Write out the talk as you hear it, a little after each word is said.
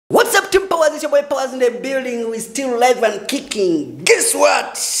Powers, it's your boy Powers in the building. We're still live and kicking. Guess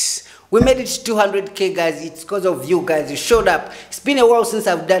what? We made it to 200k, guys. It's because of you guys. You showed up. It's been a while since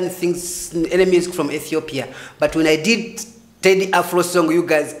I've done any music from Ethiopia. But when I did Teddy Afro song, you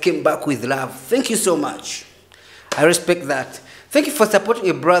guys came back with love. Thank you so much. I respect that. Thank you for supporting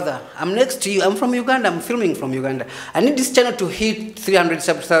a brother. I'm next to you. I'm from Uganda. I'm filming from Uganda. I need this channel to hit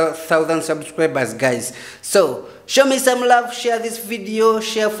 300,000 subscribers, guys. So, show me some love. Share this video.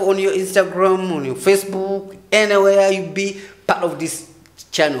 Share on your Instagram, on your Facebook, anywhere you be part of this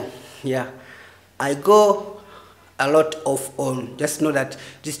channel. Yeah. I go a lot of on. Just know that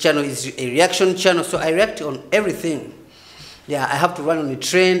this channel is a reaction channel. So, I react on everything. Yeah, I have to run on a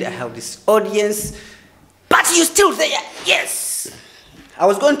trend. I have this audience. But you still there? Yes. I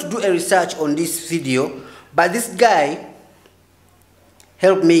was going to do a research on this video, but this guy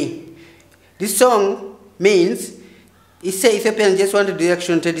helped me. This song means, he said Ethiopians just wanted to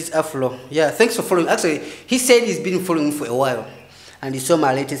reaction to this Afro. Yeah, thanks for following. Actually, he said he's been following me for a while, and he saw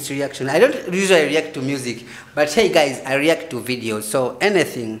my latest reaction. I don't usually react to music, but hey guys, I react to videos. So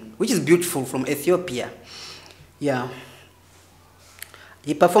anything which is beautiful from Ethiopia. Yeah.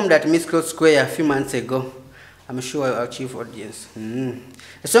 He performed at Chsu Square a few months ago. I'm sure I'll achieve audience.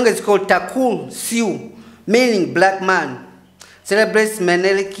 The song is called Chsu, meaning black man. Celebrates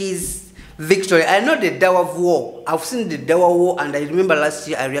Meneliki's victory. I know the Dawa War. I've seen the Dawa War, and I remember last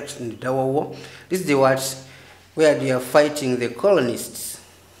year I reacted to the Dawa War. This is the watch where they are fighting the colonists.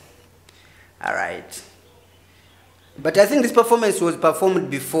 Alright. But I think this performance was performed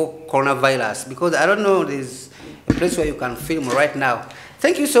before coronavirus, because I don't know, there's a place where you can film right now.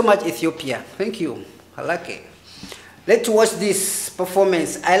 Thank you so much, Ethiopia. Thank you. I like it. Let's watch this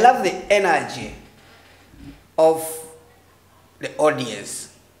performance. I love the energy of the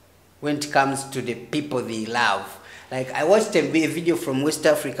audience when it comes to the people they love. Like, I watched a video from West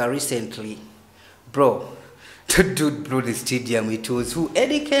Africa recently. Bro, the dude blew the stadium. It was who?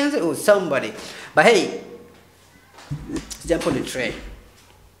 Eddie Kenzo or somebody. But hey, let's jump on the train.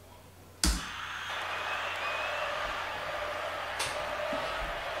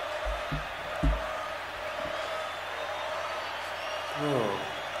 Oh.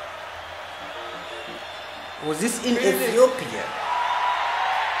 Was this in Ethiopia?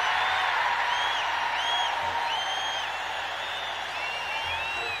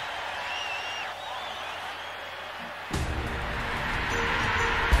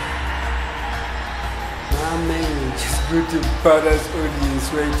 My man, just go to father's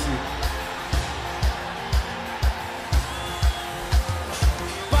audience right here.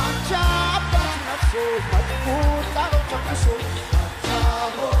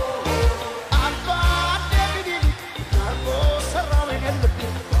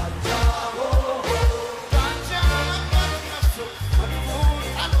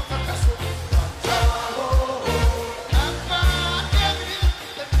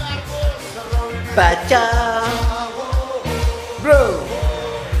 Bacha, bro.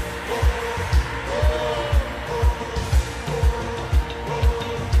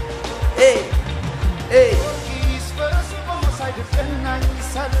 Hey, hey.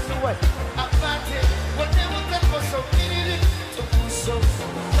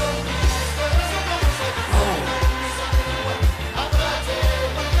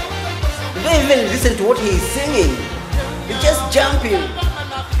 You don't even listen to what he's singing. You're just jumping.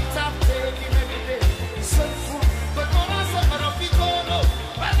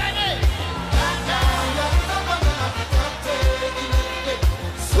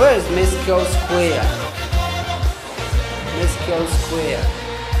 Where is Chsu Square? Chsu Square.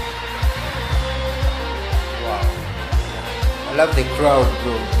 Wow. I love the crowd,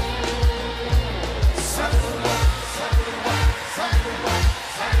 bro.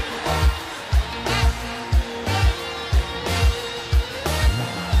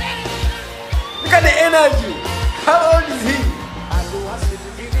 Look at the energy. How old is he?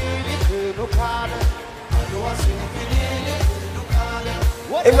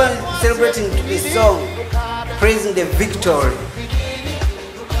 Even celebrating the song, praising the victory.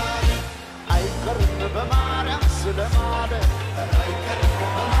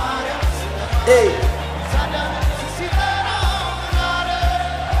 Hey.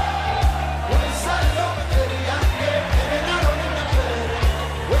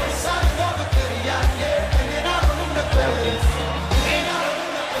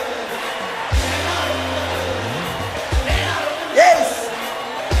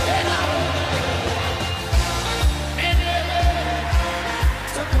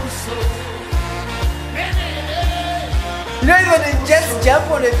 You don't even just jump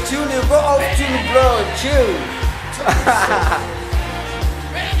on a tune, you go off tune, bro, chill.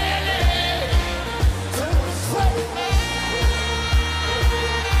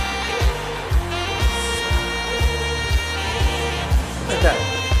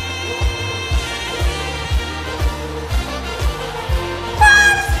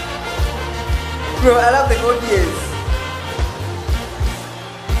 Bro, I love the audience.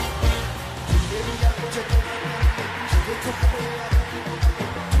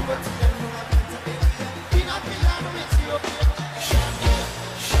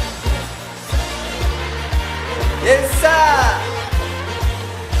 Yes, sir.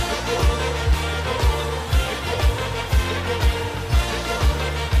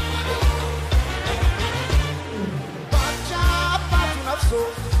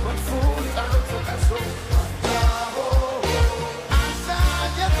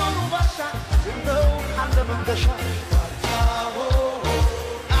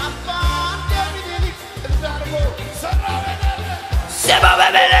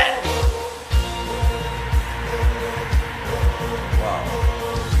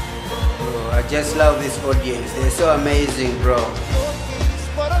 I just love this audience. They're so amazing, bro.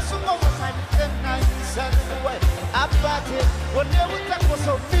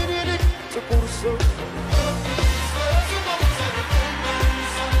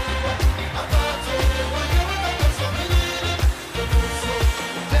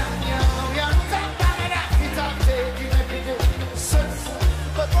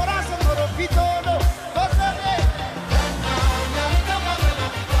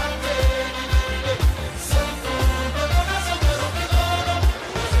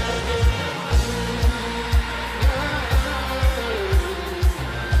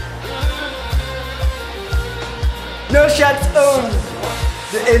 No shirts on.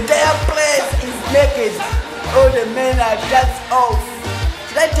 The entire place is naked. All the men are shirts off.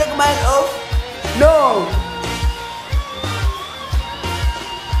 Should I take mine off? No.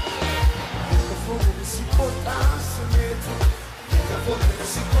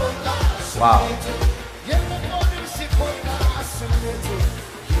 Wow.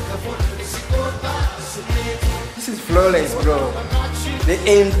 This is flawless, bro. The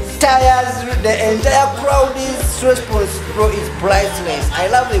entire crowd's response, bro, is priceless. I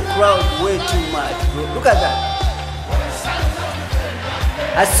love the crowd way too much, bro. Look at that.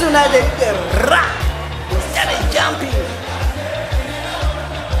 As soon as they did the rah, they started jumping.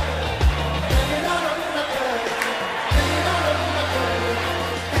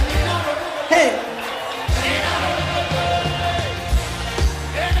 Hey.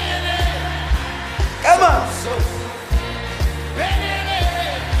 Come on.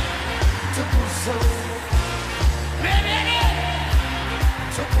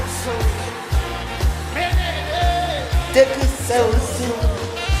 Take it so soon.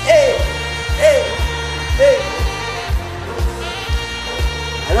 Hey, hey, hey.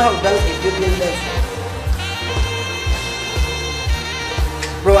 I know how dance Ethiopian dance.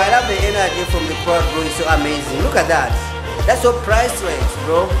 Bro, I love the energy from the crowd, bro. It's so amazing. Look at that. That's so priceless,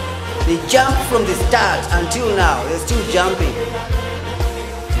 bro. They jumped from the start until now. They're still jumping.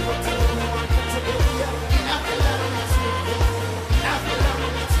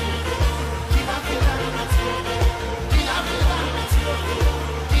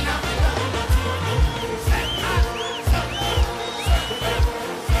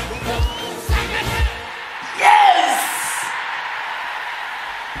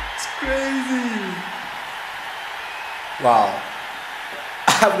 Wow,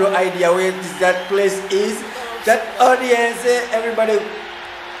 I have no idea where that place is. That audience, everybody.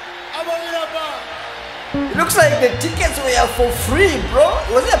 It looks like the tickets were for free, bro.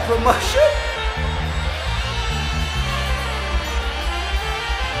 Was it a promotion?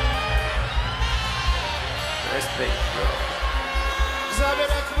 Respect, bro.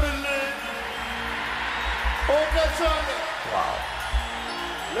 Wow.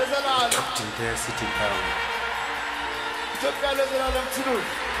 Top entire city town. ኢትዮጵያ ለዘላለም ትኑር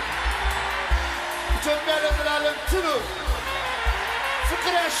ኢትዮጵያ ለዘላለም ትኑር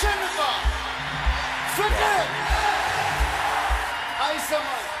ፍቅር ያሸንፋል ፍቅር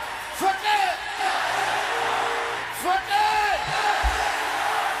አይሰማም ፍቅር ፍቅር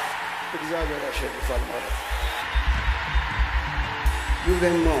እግዚአብሔር ያሸንፋል ማለት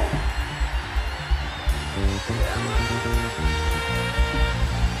even more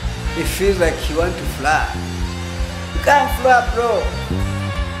it feels like you want to fly. You can't fly, bro.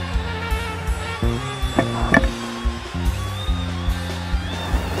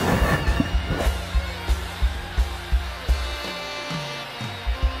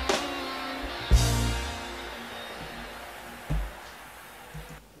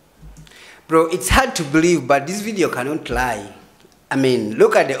 Bro, it's hard to believe, but this video cannot lie. I mean,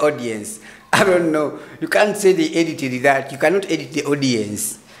 look at the audience. I don't know. You can't say they edited that. You cannot edit the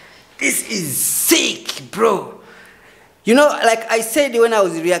audience. This is sick, bro. You know, like I said when I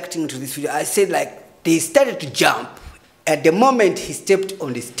was reacting to this video, I said like they started to jump. At the moment he stepped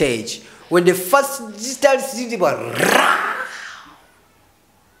on the stage, When they first started seeing about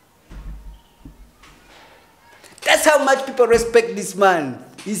that's how much people respect this man.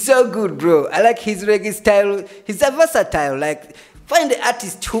 He's so good, bro. I like his reggae style. He's a versatile. Like, find the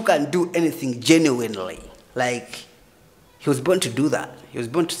artist who can do anything genuinely. Like, he was born to do that. He was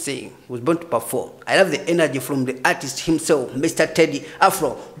born to sing. He was born to perform. I love the energy from the artist himself, Mr. Teddy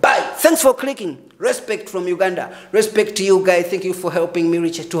Afro. Bye. Thanks for clicking. Respect from Uganda. Respect to you guys. Thank you for helping me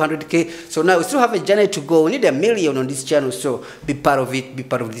reach 200K. So now we still have a journey to go. We need 1 million on this channel. So be part of it. Be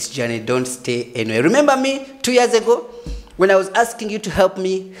part of this journey. Don't stay anywhere. Remember me 2 years ago when I was asking you to help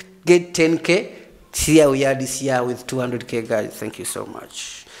me get 10K? Here we are this year with 200K, guys. Thank you so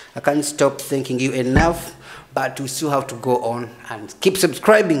much. I can't stop thanking you enough. But we still have to go on and keep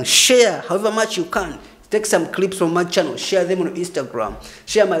subscribing, share however much you can. Take some clips from my channel, share them on Instagram,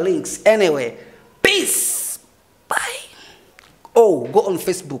 share my links. Anyway, peace. Bye. Oh, go on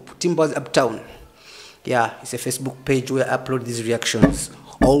Facebook, Timbers Uptown. Yeah, it's a Facebook page where I upload these reactions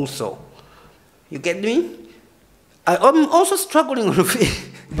also. You get me? I'm also struggling on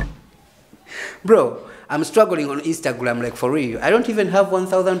bro, I'm struggling on Instagram, like for real. I don't even have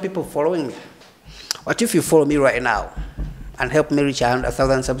 1,000 people following me. What if you follow me right now and help me reach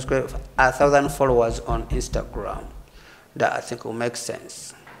 1,000 subscribers, 1,000 followers on Instagram? That I think will make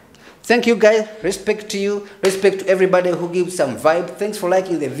sense. Thank you guys. Respect to you. Respect to everybody who gives some vibe. Thanks for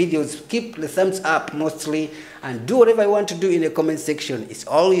liking the videos. Keep the thumbs up mostly and do whatever you want to do in the comment section. It's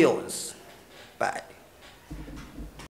all yours. Bye.